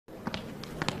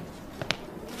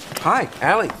Hi,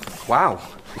 Allie. Wow,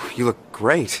 you look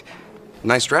great.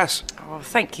 Nice dress. Oh,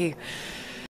 thank you.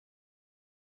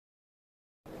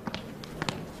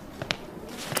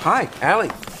 Hi, Allie.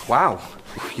 Wow,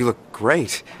 you look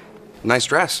great. Nice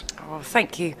dress. Oh,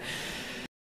 thank you.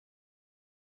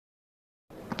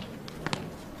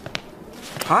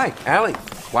 Hi, Allie.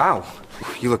 Wow,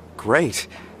 you look great.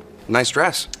 Nice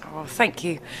dress. Oh, thank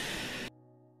you.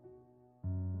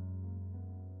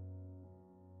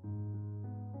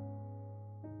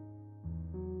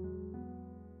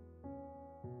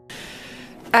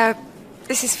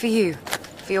 This is for you,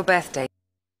 for your birthday.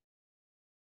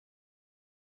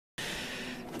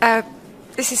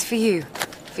 This is for you,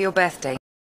 for your birthday.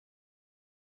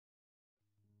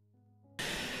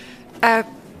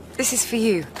 This is for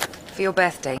you, for your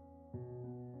birthday.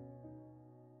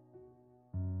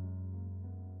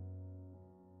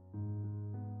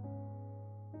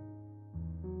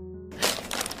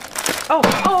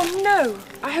 Oh no!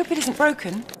 I hope it isn't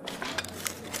broken.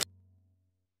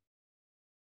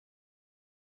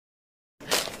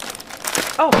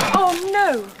 Oh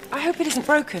no! I hope it isn't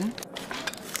broken.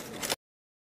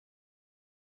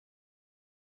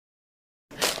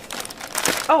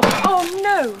 Oh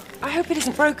no! I hope it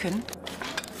isn't broken.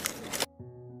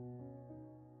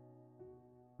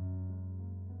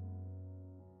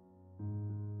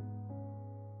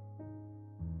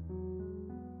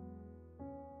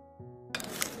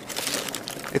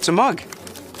 It's a mug.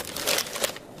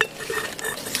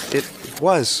 It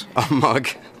was a mug.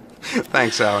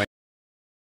 Thanks, Allie.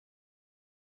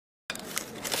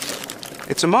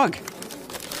 It's a mug.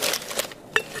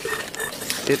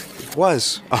 It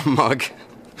was a mug.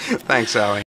 Thanks,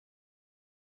 Allie.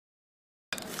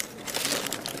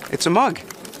 It's a mug.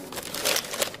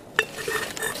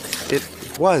 It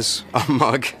was a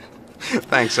mug.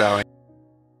 Thanks, Allie.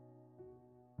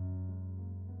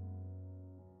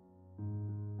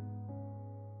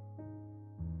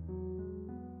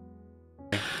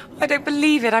 I don't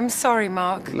believe it. I'm sorry,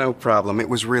 Mark. No problem. It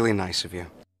was really nice of you.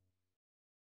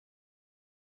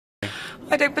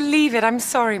 I don't believe it. I'm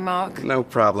sorry, Mark. No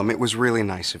problem. It was really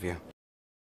nice of you.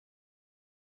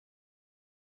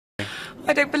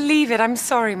 I don't believe it. I'm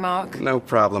sorry, Mark. No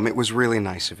problem. It was really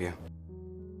nice of you.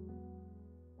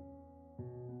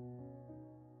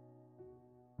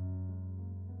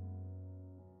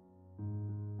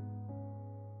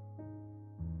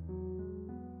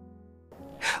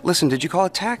 Listen, did you call a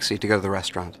taxi to go to the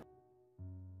restaurant?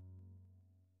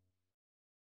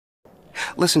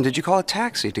 Listen, did you call a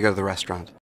taxi to go to the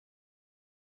restaurant?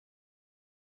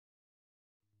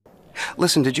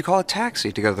 Listen, did you call a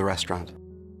taxi to go to the restaurant?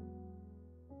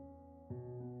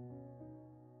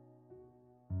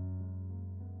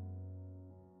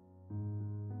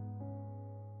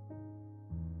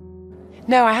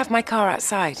 No, I have my car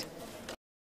outside.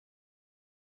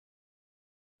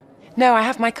 No, I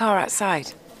have my car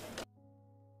outside.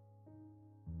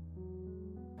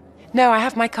 No, I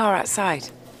have my car outside.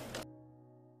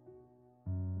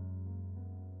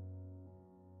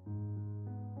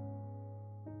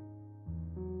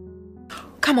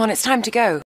 Come on, it's time to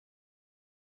go.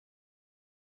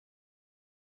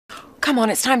 Come on,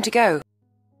 it's time to go.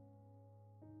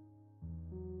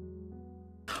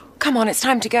 Come on, it's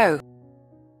time to go.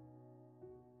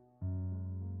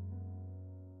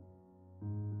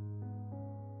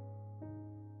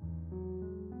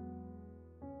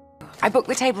 I booked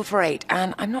the table for 8,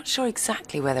 and I'm not sure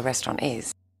exactly where the restaurant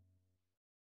is.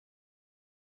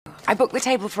 I booked the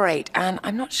table for 8, and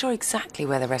I'm not sure exactly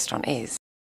where the restaurant is.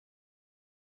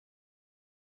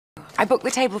 I booked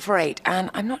the table for 8, and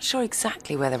I'm not sure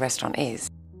exactly where the restaurant is.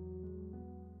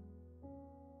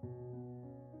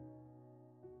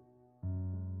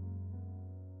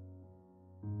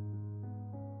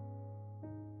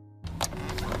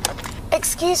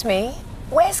 Excuse me,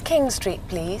 where's King Street,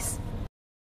 please?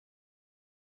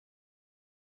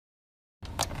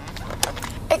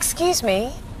 Excuse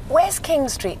me, where's King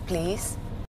Street, please?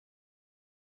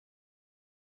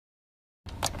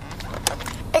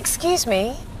 Excuse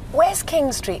me, where's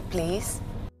King Street, please?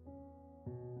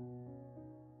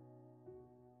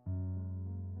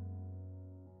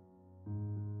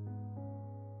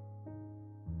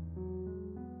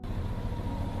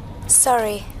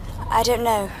 Sorry, I don't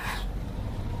know.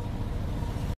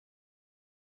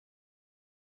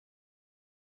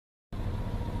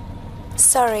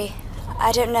 Sorry,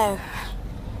 I don't know.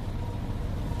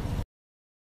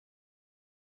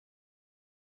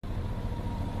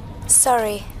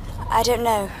 Sorry, I don't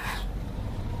know.